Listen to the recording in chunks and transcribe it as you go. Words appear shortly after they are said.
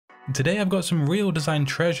Today I've got some real design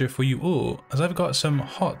treasure for you all, as I've got some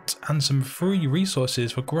hot and some free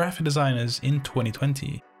resources for graphic designers in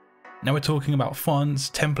 2020. Now we're talking about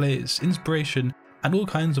fonts, templates, inspiration, and all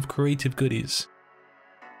kinds of creative goodies.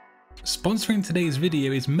 Sponsoring today's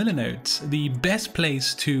video is Milanote, the best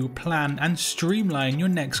place to plan and streamline your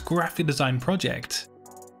next graphic design project.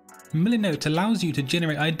 Milanote allows you to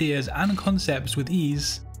generate ideas and concepts with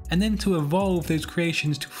ease, and then to evolve those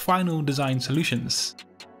creations to final design solutions.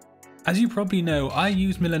 As you probably know, I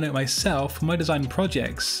use Milanote myself for my design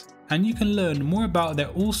projects, and you can learn more about their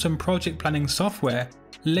awesome project planning software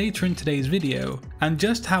later in today's video, and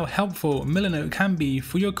just how helpful Milanote can be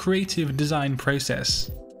for your creative design process.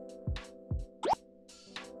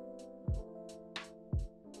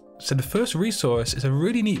 So the first resource is a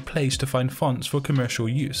really neat place to find fonts for commercial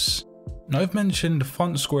use. Now I've mentioned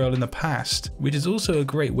Font Squirrel in the past, which is also a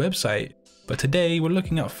great website, but today we're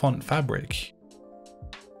looking at Font Fabric.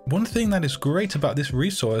 One thing that is great about this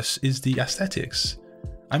resource is the aesthetics.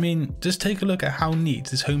 I mean, just take a look at how neat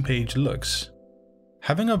this homepage looks.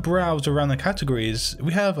 Having a browse around the categories,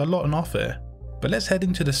 we have a lot on offer, but let's head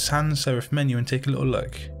into the sans serif menu and take a little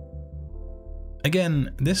look.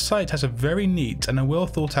 Again, this site has a very neat and a well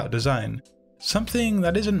thought out design, something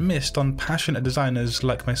that isn't missed on passionate designers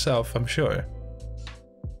like myself, I'm sure.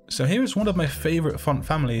 So here is one of my favourite font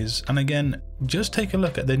families, and again, just take a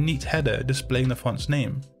look at the neat header displaying the font's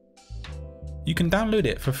name. You can download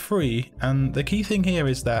it for free, and the key thing here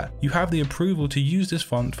is that you have the approval to use this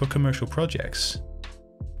font for commercial projects.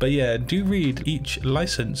 But yeah, do read each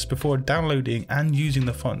license before downloading and using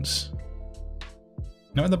the fonts.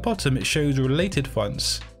 Now at the bottom it shows related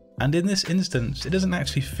fonts, and in this instance it doesn't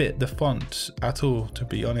actually fit the font at all, to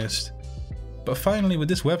be honest. But finally, with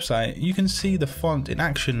this website you can see the font in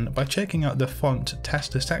action by checking out the font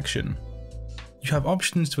tester section. You have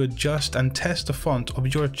options to adjust and test a font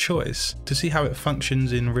of your choice to see how it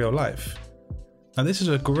functions in real life. Now this is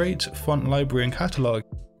a great font library and catalogue,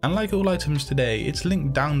 and like all items today, it's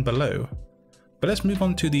linked down below. But let's move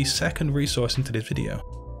on to the second resource in today's video.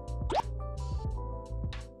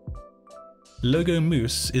 Logo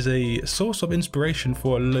Mousse is a source of inspiration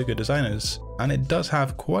for logo designers, and it does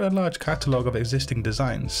have quite a large catalogue of existing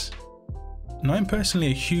designs. Now I'm personally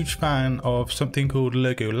a huge fan of something called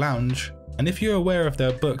Logo Lounge, and if you're aware of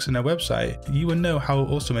their books and their website, you will know how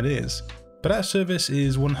awesome it is. But that service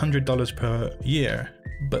is $100 per year,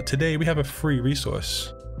 but today we have a free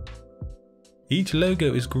resource. Each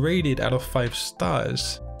logo is graded out of 5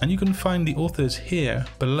 stars, and you can find the authors here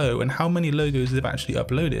below and how many logos they've actually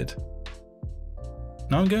uploaded.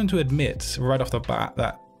 Now I'm going to admit right off the bat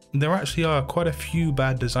that there actually are quite a few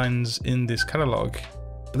bad designs in this catalogue,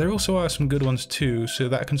 but there also are some good ones too, so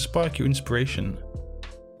that can spark your inspiration.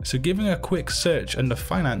 So giving a quick search under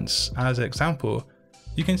finance as an example,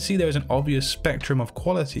 you can see there is an obvious spectrum of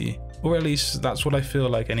quality, or at least that's what I feel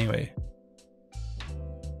like anyway.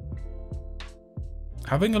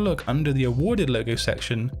 Having a look under the awarded logo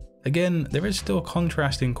section, again there is still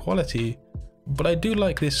contrast in quality, but I do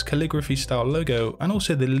like this calligraphy style logo and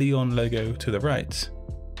also the Leon logo to the right.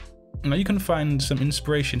 Now you can find some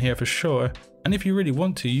inspiration here for sure, and if you really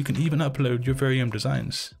want to, you can even upload your very own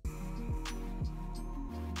designs.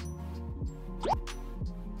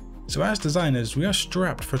 So as designers, we are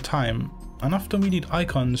strapped for time, and often we need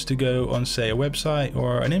icons to go on, say, a website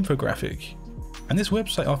or an infographic. And this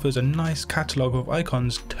website offers a nice catalogue of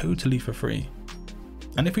icons totally for free.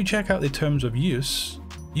 And if we check out the terms of use,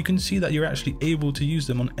 you can see that you're actually able to use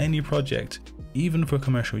them on any project, even for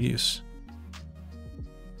commercial use.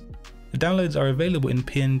 The downloads are available in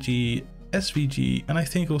PNG, SVG, and I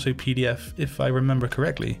think also PDF if I remember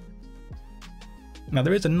correctly. Now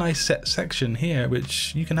there is a nice set section here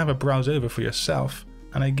which you can have a browse over for yourself,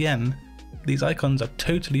 and again, these icons are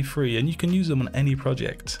totally free and you can use them on any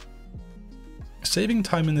project. Saving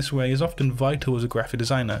time in this way is often vital as a graphic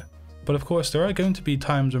designer, but of course there are going to be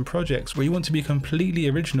times and projects where you want to be completely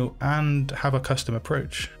original and have a custom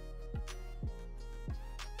approach.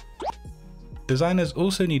 Designers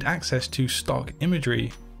also need access to stock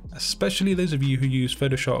imagery, especially those of you who use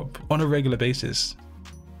Photoshop on a regular basis.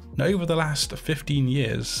 Now over the last 15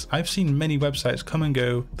 years, I've seen many websites come and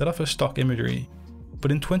go that offer stock imagery,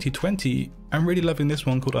 but in 2020, I'm really loving this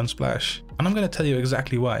one called Unsplash, and I'm going to tell you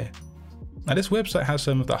exactly why. Now this website has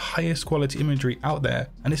some of the highest quality imagery out there,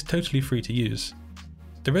 and it's totally free to use.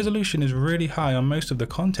 The resolution is really high on most of the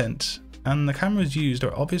content, and the cameras used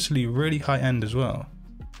are obviously really high end as well.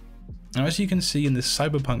 Now as you can see in this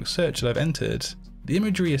cyberpunk search that I've entered, the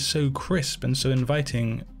imagery is so crisp and so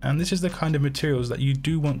inviting, and this is the kind of materials that you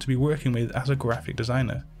do want to be working with as a graphic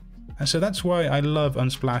designer. And so that's why I love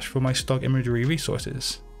Unsplash for my stock imagery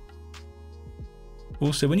resources.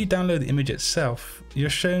 Also, when you download the image itself, you're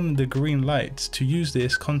shown the green light to use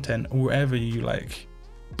this content wherever you like.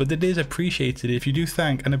 But it is appreciated if you do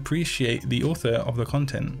thank and appreciate the author of the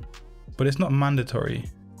content, but it's not mandatory.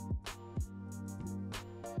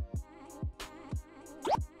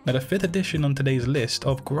 Now, the 5th addition on today's list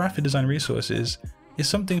of graphic design resources is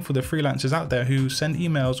something for the freelancers out there who send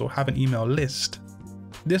emails or have an email list.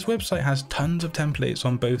 This website has tons of templates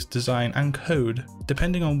on both design and code,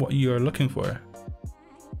 depending on what you are looking for.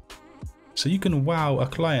 So you can wow a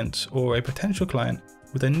client or a potential client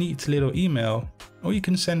with a neat little email, or you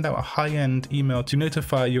can send out a high-end email to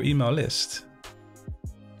notify your email list.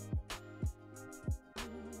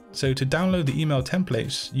 So to download the email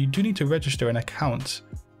templates, you do need to register an account,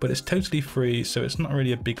 but it's totally free, so it's not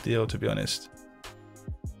really a big deal, to be honest.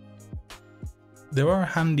 There are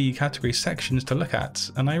handy category sections to look at,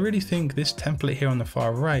 and I really think this template here on the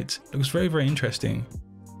far right looks very interesting.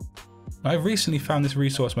 I've recently found this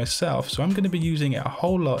resource myself, so I'm going to be using it a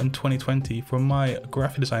whole lot in 2020 for my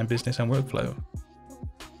graphic design business and workflow.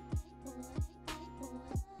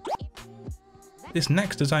 This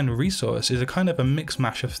next design resource is a kind of a mix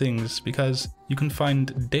mash of things, because you can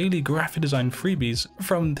find daily graphic design freebies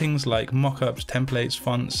from things like mockups, templates,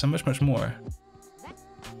 fonts, and much more.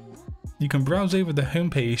 You can browse over the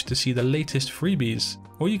homepage to see the latest freebies,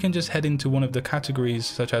 or you can just head into one of the categories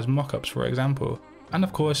such as mockups, for example. And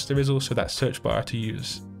of course, there is also that search bar to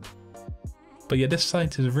use. But yeah, this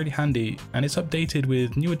site is really handy, and it's updated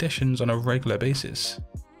with new additions on a regular basis.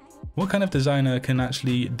 What kind of designer can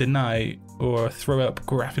actually deny or throw up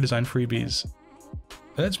graphic design freebies?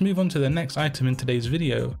 Let's move on to the next item in today's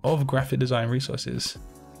video of graphic design resources.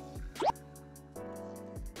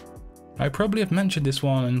 I probably have mentioned this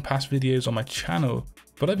one in past videos on my channel,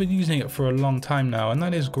 but I've been using it for a long time now, and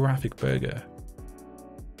that is Graphic Burger.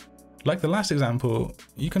 Like the last example,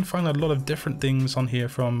 you can find a lot of different things on here,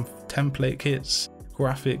 from template kits,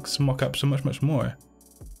 graphics, mockups, and much more.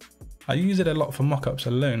 I use it a lot for mockups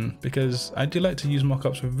alone, because I do like to use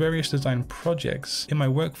mockups for various design projects in my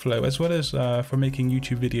workflow, as well as for making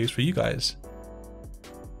YouTube videos for you guys.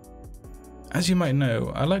 As you might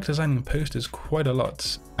know, I like designing posters quite a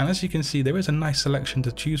lot, and as you can see, there is a nice selection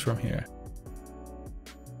to choose from here.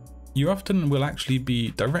 You often will actually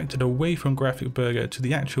be directed away from Graphic Burger to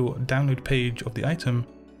the actual download page of the item,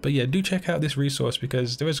 but yeah, do check out this resource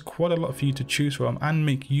because there is quite a lot for you to choose from and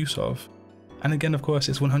make use of. And again, of course,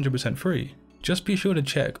 it's 100% free. Just be sure to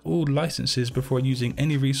check all licenses before using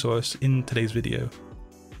any resource in today's video.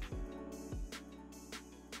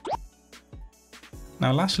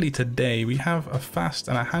 Now lastly today, we have a fast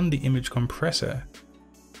and a handy image compressor.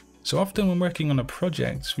 So often when working on a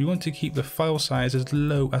project, we want to keep the file size as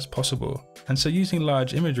low as possible, and so using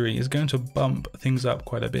large imagery is going to bump things up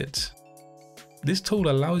quite a bit. This tool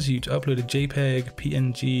allows you to upload a JPEG,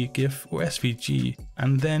 PNG, GIF or SVG,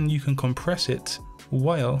 and then you can compress it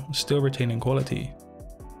while still retaining quality.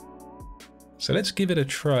 So let's give it a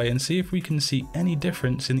try and see if we can see any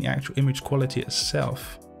difference in the actual image quality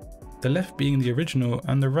itself, the left being the original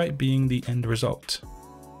and the right being the end result.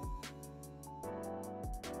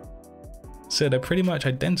 So they're pretty much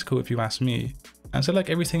identical if you ask me, and so like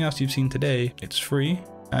everything else you've seen today, it's free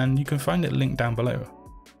and you can find it linked down below.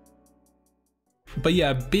 But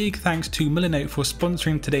yeah, big thanks to Milanote for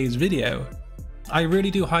sponsoring today's video. I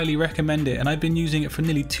really do highly recommend it, and I've been using it for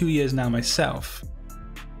nearly 2 years now myself.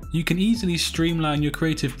 You can easily streamline your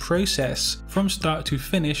creative process from start to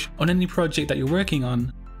finish on any project that you're working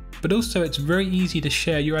on, but also it's very easy to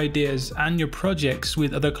share your ideas and your projects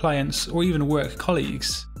with other clients or even work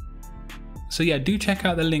colleagues. So yeah, do check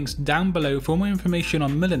out the links down below for more information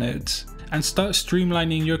on Milanote and start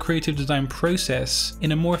streamlining your creative design process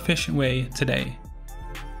in a more efficient way today.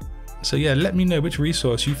 So yeah, let me know which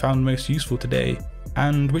resource you found most useful today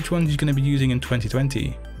and which ones you're going to be using in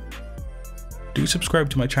 2020. Do subscribe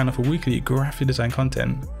to my channel for weekly graphic design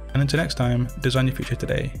content, and until next time, design your future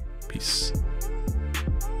today. Peace.